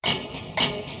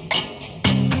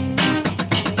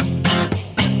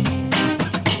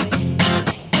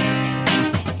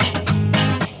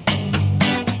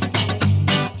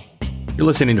You're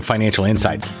listening to Financial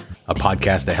Insights, a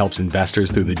podcast that helps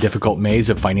investors through the difficult maze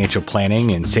of financial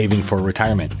planning and saving for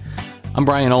retirement. I'm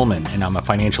Brian Ullman, and I'm a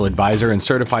financial advisor and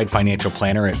certified financial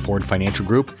planner at Ford Financial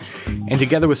Group. And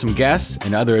together with some guests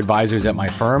and other advisors at my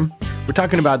firm, we're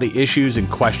talking about the issues and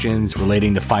questions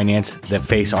relating to finance that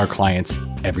face our clients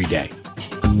every day.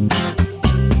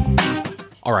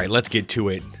 All right, let's get to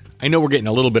it. I know we're getting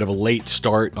a little bit of a late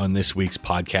start on this week's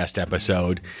podcast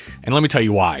episode, and let me tell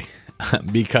you why.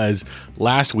 Because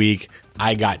last week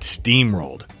I got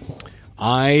steamrolled.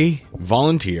 I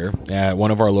volunteer at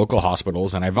one of our local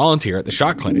hospitals, and I volunteer at the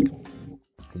shot clinic,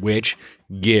 which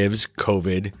gives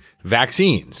COVID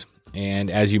vaccines. And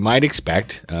as you might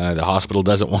expect, the hospital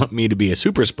doesn't want me to be a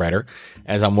super spreader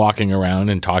as I'm walking around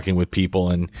and talking with people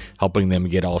and helping them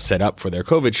get all set up for their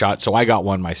COVID shot. So I got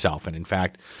one myself. And in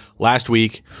fact, last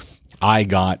week I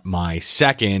got my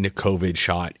second COVID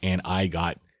shot and I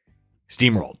got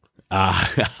steamrolled.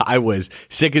 I was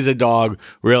sick as a dog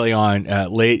really on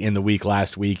late in the week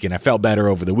last week, and I felt better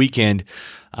over the weekend.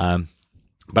 But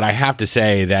I have to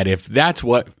say that if that's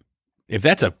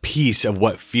a piece of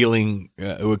what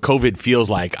COVID feels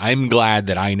like, I'm glad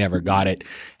that I never got it,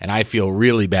 and I feel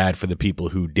really bad for the people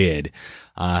who did.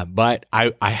 But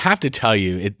I have to tell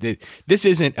you, this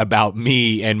isn't about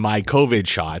me and my COVID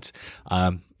shots.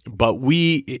 But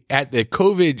we at the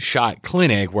COVID shot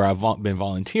clinic where I've been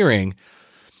volunteering,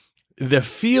 the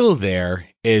feel there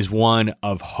is one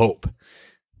of hope,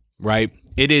 right?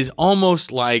 It is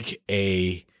almost like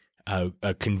a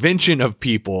convention of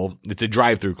people. It's a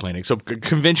drive-through clinic. So a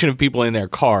convention of people in their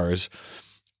cars,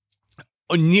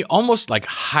 almost like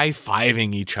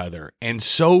high-fiving each other and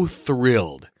so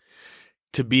thrilled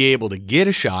to be able to get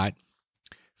a shot,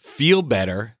 feel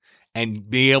better, and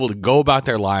be able to go about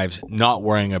their lives not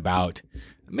worrying about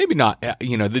maybe not,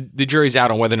 the jury's out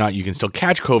on whether or not you can still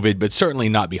catch COVID, but certainly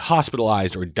not be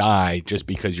hospitalized or die just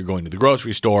because you're going to the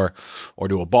grocery store or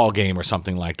to a ball game or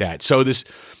something like that. So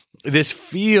this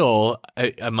feel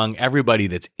among everybody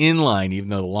that's in line, even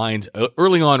though the lines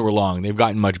early on were long, they've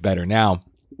gotten much better now.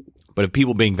 But of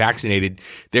people being vaccinated,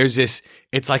 there's this,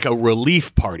 it's like a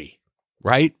relief party,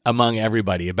 right? Among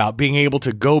everybody about being able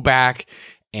to go back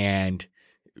and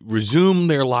resume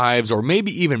their lives or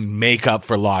maybe even make up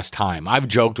for lost time. I've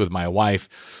joked with my wife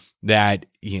that,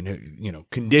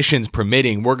 conditions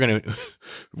permitting,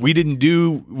 we didn't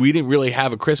really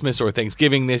have a Christmas or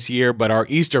Thanksgiving this year, but our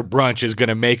Easter brunch is going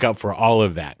to make up for all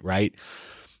of that, right?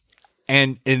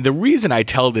 And the reason I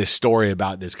tell this story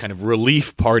about this kind of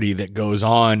relief party that goes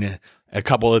on a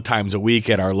couple of times a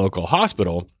week at our local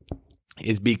hospital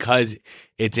is because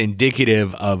it's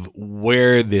indicative of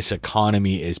where this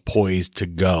economy is poised to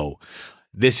go.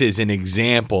 This is an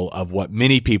example of what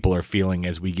many people are feeling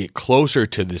as we get closer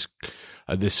to this,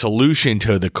 the solution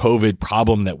to the COVID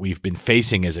problem that we've been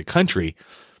facing as a country,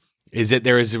 is that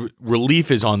there is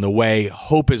relief is on the way,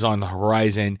 hope is on the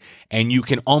horizon, and you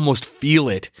can almost feel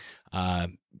it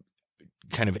kind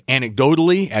of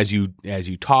anecdotally as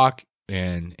you talk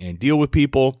and deal with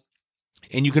people.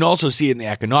 And you can also see it in the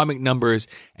economic numbers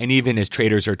and even as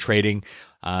traders are trading.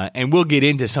 And we'll get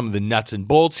into some of the nuts and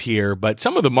bolts here, but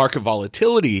some of the market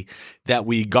volatility that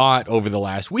we got over the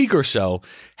last week or so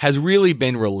has really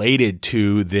been related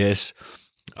to this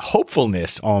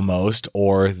hopefulness almost,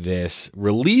 or this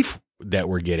relief that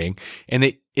we're getting.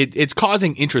 And it's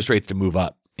causing interest rates to move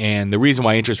up. And the reason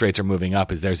why interest rates are moving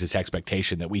up is there's this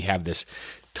expectation that we have this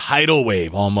tidal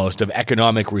wave almost of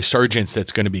economic resurgence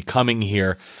that's going to be coming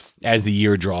here as the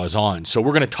year draws on. So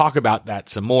we're going to talk about that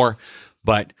some more,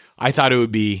 but I thought it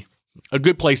would be a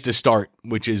good place to start,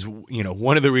 which is,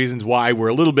 one of the reasons why we're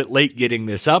a little bit late getting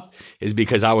this up is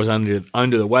because I was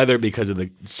under the weather because of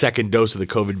the second dose of the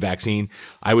COVID vaccine.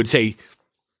 I would say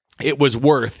it was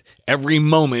worth every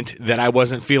moment that I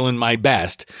wasn't feeling my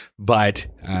best, but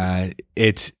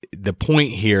it's the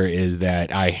point here is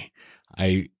that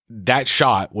that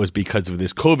shot was because of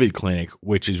this COVID clinic,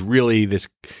 which is really this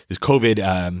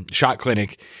COVID shot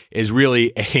clinic is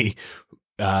really a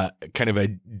kind of a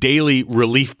daily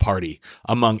relief party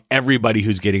among everybody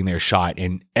who's getting their shot,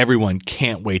 and everyone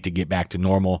can't wait to get back to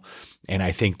normal. And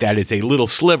I think that is a little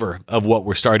sliver of what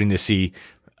we're starting to see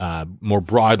more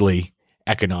broadly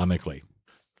economically.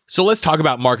 So let's talk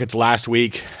about markets last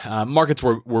week. Markets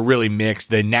were really mixed.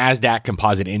 The NASDAQ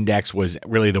Composite Index was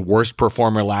really the worst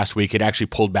performer last week. It actually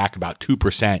pulled back about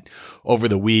 2% over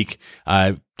the week.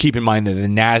 Keep in mind that the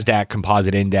NASDAQ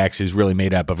Composite Index is really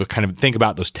made up of think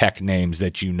about those tech names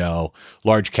that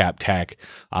large cap tech.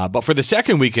 But for the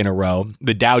second week in a row,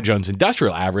 the Dow Jones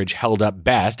Industrial Average held up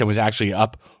best and was actually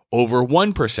up over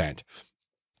 1%.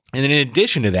 And then in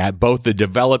addition to that, both the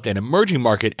developed and emerging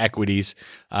market equities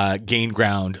gained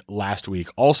ground last week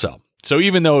also. So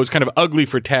even though it was kind of ugly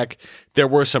for tech, there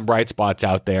were some bright spots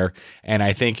out there. And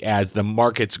I think as the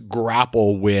markets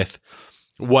grapple with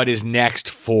what is next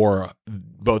for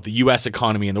both the U.S.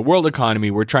 economy and the world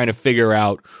economy, we're trying to figure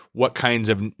out what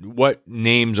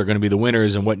names are going to be the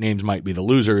winners and what names might be the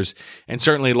losers. And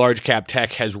certainly large cap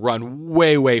tech has run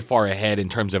way, way far ahead in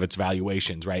terms of its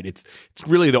valuations, right? It's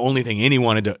really the only thing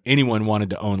anyone wanted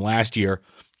to own last year.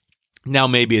 Now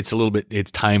maybe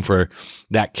it's time for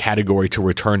that category to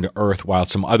return to earth, while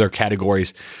some other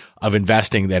categories of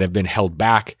investing that have been held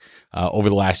back over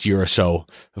the last year or so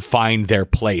find their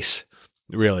place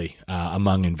really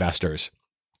among investors.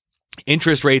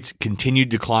 Interest rates continued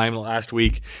to climb last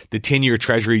week. The 10-year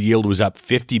Treasury yield was up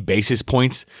 50 basis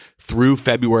points through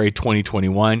February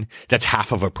 2021. That's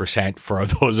 0.5% for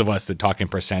those of us that talk in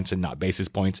percents and not basis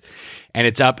points. And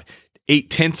it's up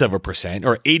 0.8%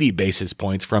 or 80 basis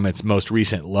points from its most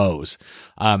recent lows.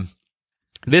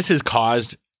 This has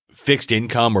caused fixed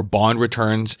income or bond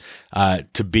returns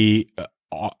to be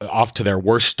off to their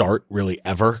worst start really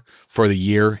ever for the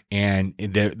year. And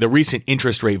the recent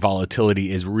interest rate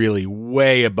volatility is really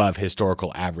way above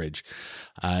historical average.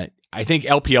 I think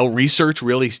LPL research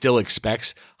really still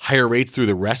expects higher rates through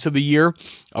the rest of the year.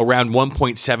 Around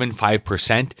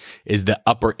 1.75% is the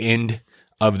upper end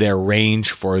of their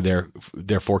range for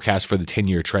their forecast for the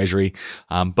 10-year Treasury.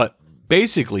 But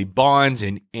basically, bonds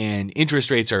and interest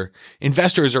rates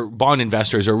bond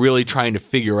investors are really trying to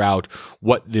figure out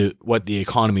what the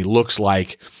economy looks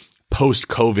like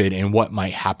post-COVID and what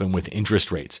might happen with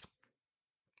interest rates.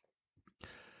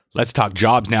 Let's talk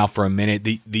jobs now for a minute.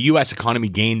 The U.S. economy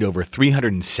gained over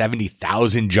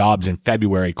 370,000 jobs in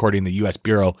February, according to the U.S.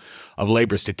 Bureau of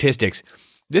Labor Statistics.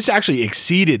 This actually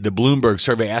exceeded the Bloomberg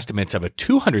survey estimates of a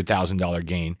 $200,000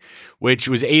 gain, which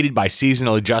was aided by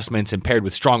seasonal adjustments and paired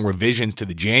with strong revisions to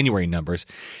the January numbers.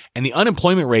 And the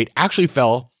unemployment rate actually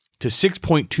fell to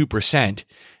 6.2%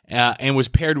 and was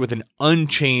paired with an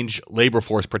unchanged labor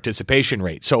force participation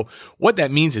rate. So what that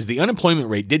means is the unemployment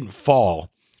rate didn't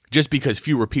fall just because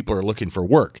fewer people are looking for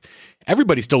work.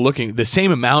 Everybody's still looking. The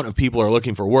same amount of people are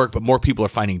looking for work, but more people are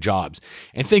finding jobs.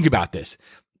 And think about this.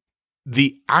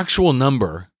 The actual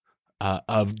number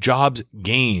of jobs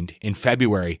gained in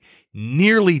February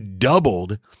nearly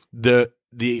doubled the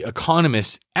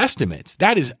economists' estimates.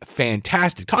 That is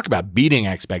fantastic. Talk about beating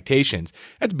expectations.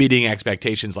 That's beating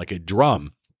expectations like a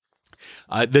drum.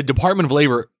 The Department of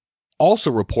Labor also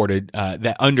reported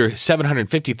that under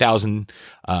 750,000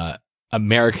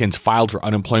 Americans filed for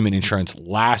unemployment insurance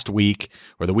last week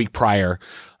or the week prior,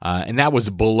 and that was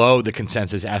below the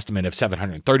consensus estimate of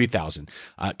 730,000.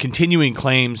 Continuing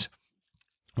claims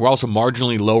were also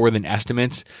marginally lower than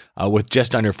estimates, with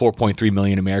just under 4.3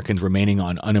 million Americans remaining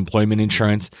on unemployment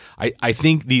insurance. I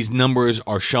think these numbers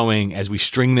are showing, as we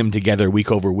string them together week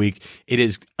over week, it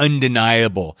is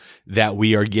undeniable that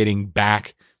we are getting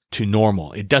back to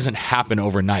normal. It doesn't happen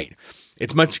overnight.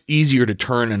 It's much easier to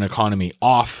turn an economy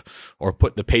off or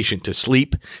put the patient to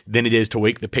sleep than it is to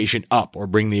wake the patient up or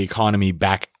bring the economy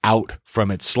back out from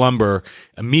its slumber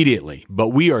immediately. But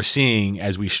we are seeing,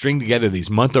 as we string together these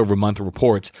month-over-month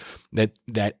reports, that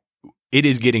it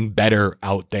is getting better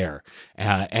out there.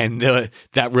 And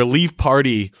that relief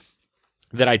party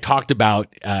that I talked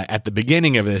about at the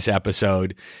beginning of this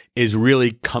episode is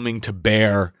really coming to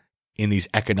bear in these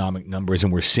economic numbers,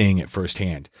 and we're seeing it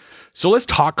firsthand. So let's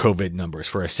talk COVID numbers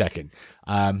for a second.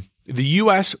 The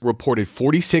U.S. reported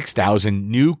 46,000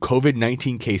 new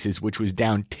COVID-19 cases, which was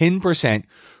down 10%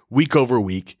 week over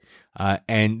week.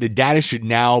 And the data should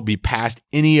now be past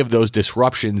any of those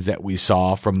disruptions that we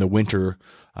saw from the winter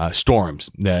storms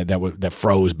that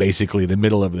froze basically the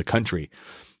middle of the country.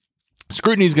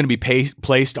 Scrutiny is going to be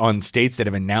placed on states that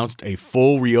have announced a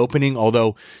full reopening,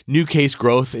 although new case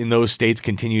growth in those states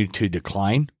continue to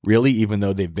decline, really, even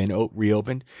though they've been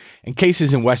reopened. And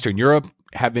cases in Western Europe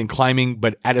have been climbing,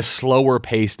 but at a slower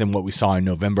pace than what we saw in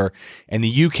November. And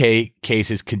the UK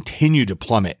cases continue to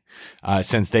plummet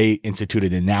since they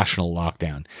instituted a national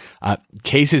lockdown.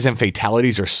 Cases and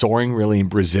fatalities are soaring, really, in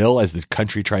Brazil as the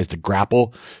country tries to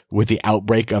grapple with the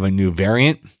outbreak of a new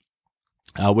variant.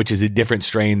 Which is a different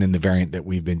strain than the variant that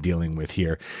we've been dealing with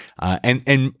here.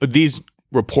 And these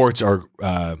reports are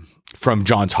from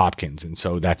Johns Hopkins, and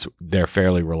so they're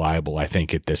fairly reliable, I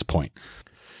think, at this point.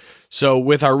 So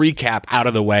with our recap out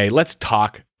of the way, let's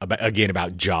talk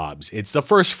about jobs. It's the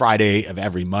first Friday of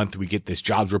every month we get this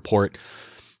jobs report.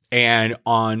 And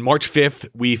on March 5th,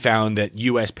 we found that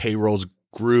U.S. payrolls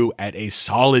grew at a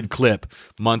solid clip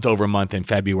month over month in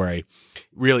February.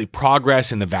 Really,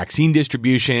 progress in the vaccine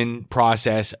distribution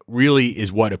process really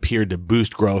is what appeared to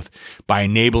boost growth by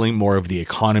enabling more of the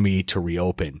economy to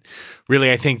reopen.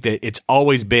 Really, I think that it's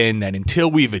always been that until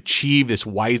we've achieved this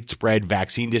widespread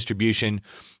vaccine distribution,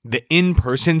 the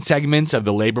in-person segments of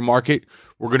the labor market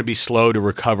were going to be slow to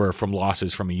recover from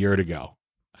losses from a year ago.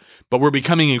 But we're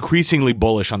becoming increasingly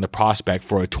bullish on the prospect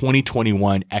for a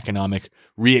 2021 economic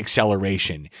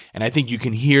reacceleration. And I think you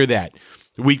can hear that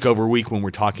week over week when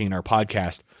we're talking in our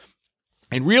podcast.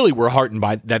 And really, we're heartened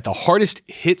by that the hardest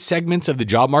hit segments of the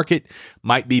job market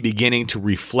might be beginning to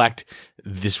reflect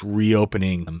this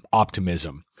reopening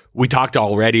optimism. We talked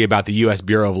already about the U.S.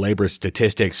 Bureau of Labor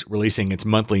Statistics releasing its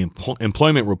monthly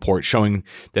employment report showing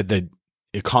that the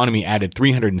economy added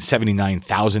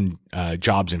 379,000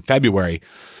 jobs in February.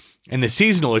 And the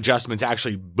seasonal adjustments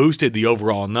actually boosted the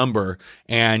overall number,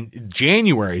 and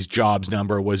January's jobs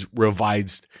number was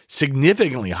revised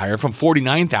significantly higher from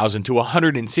 49,000 to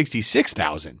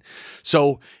 166,000.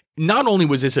 So not only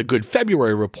was this a good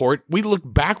February report, we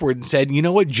looked backward and said, you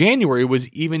know what, January was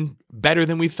even better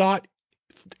than we thought.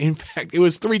 In fact, it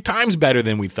was 3 times better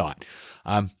than we thought.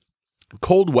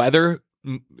 Cold weather,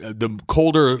 the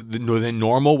colder than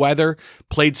normal weather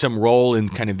played some role in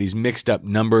kind of these mixed up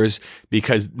numbers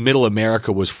because middle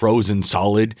America was frozen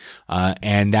solid.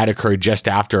 And that occurred just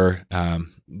after,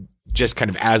 just kind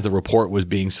of as the report was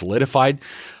being solidified.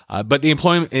 But the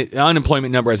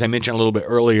unemployment number, as I mentioned a little bit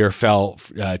earlier, fell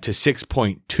to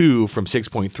 6.2 from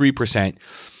 6.3%.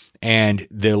 And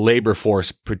the labor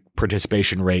force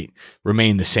participation rate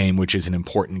remained the same, which is an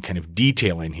important kind of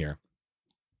detail in here.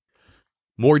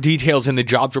 More details in the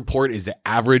jobs report is that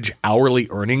average hourly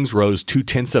earnings rose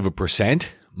 0.2%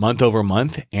 month over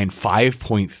month and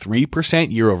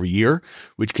 5.3% year over year,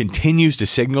 which continues to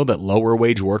signal that lower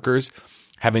wage workers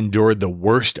have endured the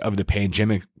worst of the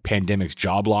pandemic's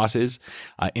job losses.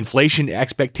 Inflation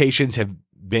expectations have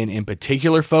been in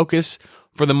particular focus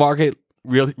for the market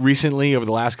recently over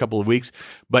the last couple of weeks,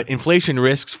 but inflation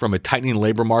risks from a tightening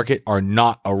labor market are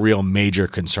not a real major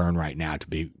concern right now, to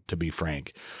be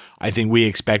frank. I think we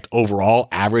expect overall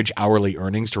average hourly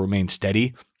earnings to remain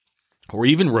steady or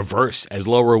even reverse as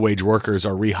lower wage workers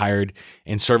are rehired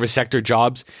in service sector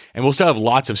jobs. And we'll still have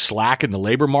lots of slack in the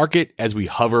labor market as we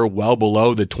hover well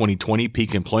below the 2020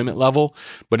 peak employment level,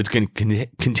 but it's going to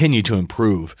continue to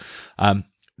improve.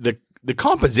 The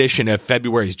composition of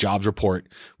February's jobs report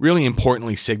really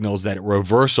importantly signals that a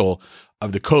reversal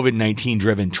of the COVID-19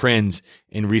 driven trends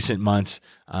in recent months,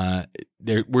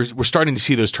 we're starting to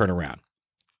see those turn around.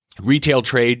 Retail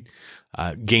trade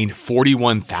gained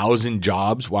 41,000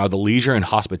 jobs, while the leisure and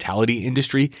hospitality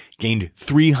industry gained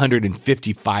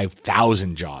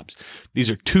 355,000 jobs. These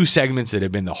are 2 segments that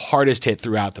have been the hardest hit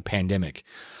throughout the pandemic.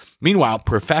 Meanwhile,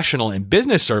 professional and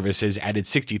business services added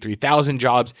 63,000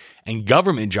 jobs, and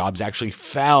government jobs actually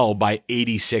fell by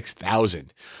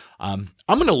 86,000. I'm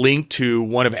going to link to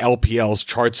one of LPL's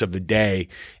charts of the day,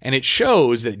 and it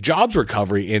shows that jobs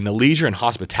recovery in the leisure and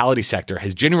hospitality sector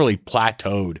has generally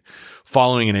plateaued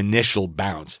following an initial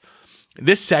bounce.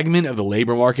 This segment of the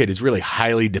labor market is really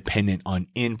highly dependent on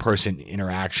in-person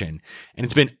interaction,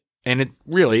 and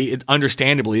it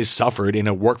understandably has suffered in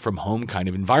a work from home kind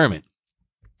of environment.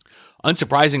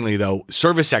 Unsurprisingly, though,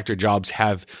 service sector jobs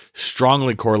have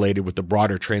strongly correlated with the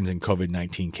broader trends in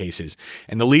COVID-19 cases,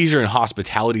 and the leisure and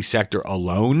hospitality sector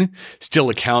alone still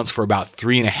accounts for about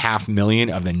 3.5 million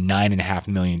of the 9.5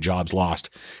 million jobs lost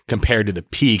compared to the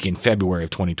peak in February of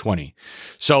 2020.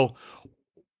 So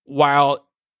while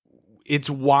it's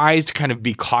wise to kind of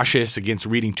be cautious against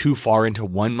reading too far into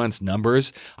 1 month's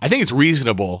numbers, I think it's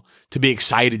reasonable to be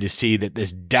excited to see that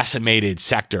this decimated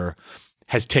sector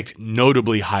has ticked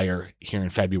notably higher here in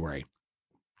February.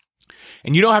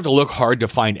 And you don't have to look hard to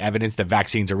find evidence that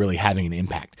vaccines are really having an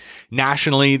impact.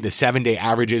 Nationally, the 7-day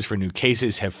averages for new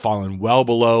cases have fallen well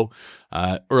below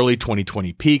early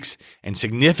 2020 peaks and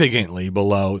significantly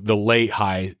below the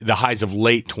highs of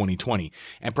late 2020.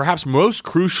 And perhaps most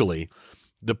crucially,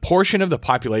 the portion of the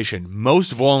population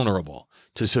most vulnerable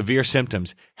to severe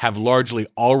symptoms have largely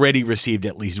already received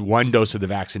at least 1 dose of the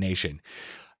vaccination.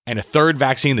 And a third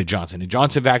vaccine, the Johnson &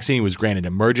 Johnson vaccine, was granted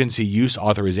emergency use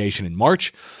authorization in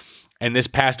March. And this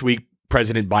past week,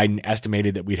 President Biden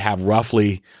estimated that we'd have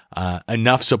roughly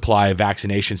enough supply of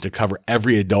vaccinations to cover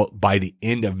every adult by the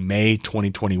end of May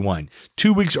 2021,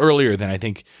 2 weeks earlier than I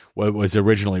think what was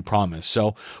originally promised.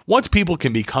 So once people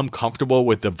can become comfortable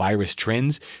with the virus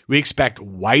trends, we expect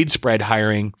widespread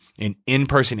hiring in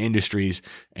in-person industries,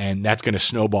 and that's going to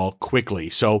snowball quickly.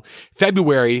 So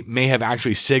February may have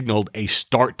actually signaled a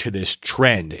start to this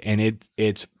trend, and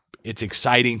it's It's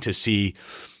exciting to see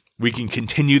we can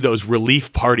continue those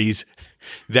relief parties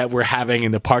that we're having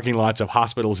in the parking lots of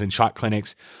hospitals and shot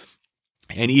clinics.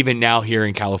 And even now here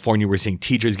in California, we're seeing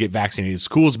teachers get vaccinated,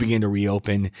 schools begin to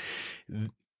reopen.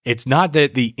 It's not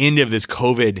that the end of this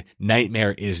COVID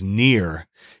nightmare is near.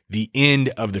 The end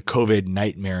of the COVID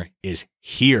nightmare is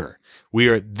here.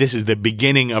 This is the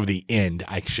beginning of the end,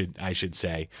 I should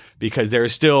say, because there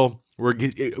is still, we're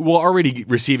already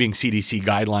receiving CDC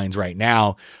guidelines right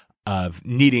now of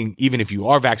needing, even if you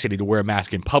are vaccinated, to wear a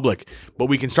mask in public, but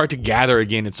we can start to gather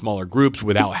again in smaller groups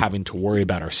without having to worry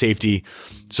about our safety.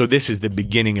 So this is the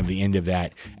beginning of the end of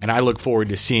that. And I look forward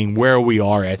to seeing where we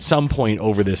are at some point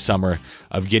over this summer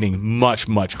of getting much,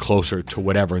 much closer to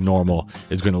whatever normal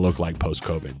is going to look like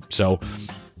post-COVID. So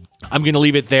I'm going to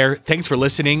leave it there. Thanks for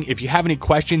listening. If you have any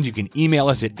questions, you can email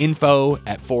us at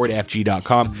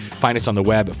info@fordfg.com. Find us on the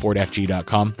web at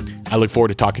fordfg.com. I look forward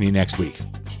to talking to you next week.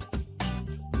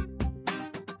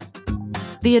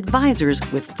 The advisors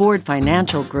with Ford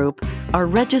Financial Group are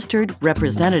registered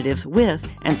representatives with,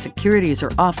 and securities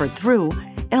are offered through,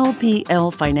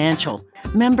 LPL Financial,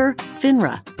 member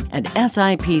FINRA, and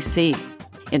SIPC.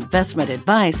 Investment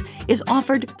advice is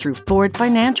offered through Ford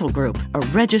Financial Group, a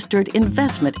registered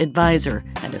investment advisor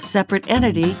and a separate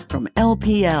entity from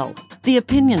LPL. The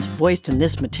opinions voiced in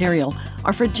this material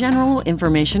are for general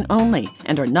information only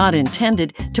and are not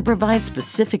intended to provide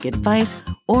specific advice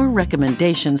or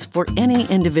recommendations for any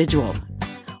individual.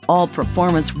 All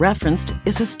performance referenced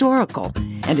is historical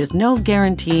and is no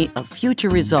guarantee of future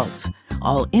results.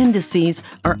 All indices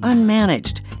are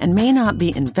unmanaged and may not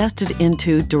be invested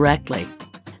into directly.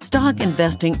 Stock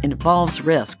investing involves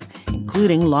risk,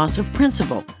 including loss of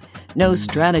principal. No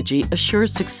strategy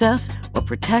assures success or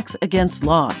protects against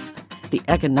loss. The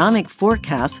economic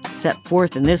forecasts set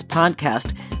forth in this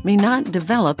podcast may not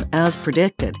develop as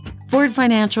predicted. Ford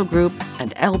Financial Group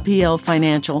and LPL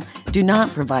Financial do not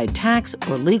provide tax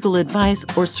or legal advice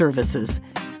or services.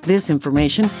 This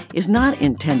information is not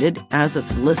intended as a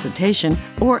solicitation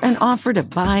or an offer to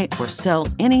buy or sell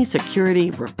any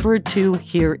security referred to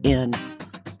herein.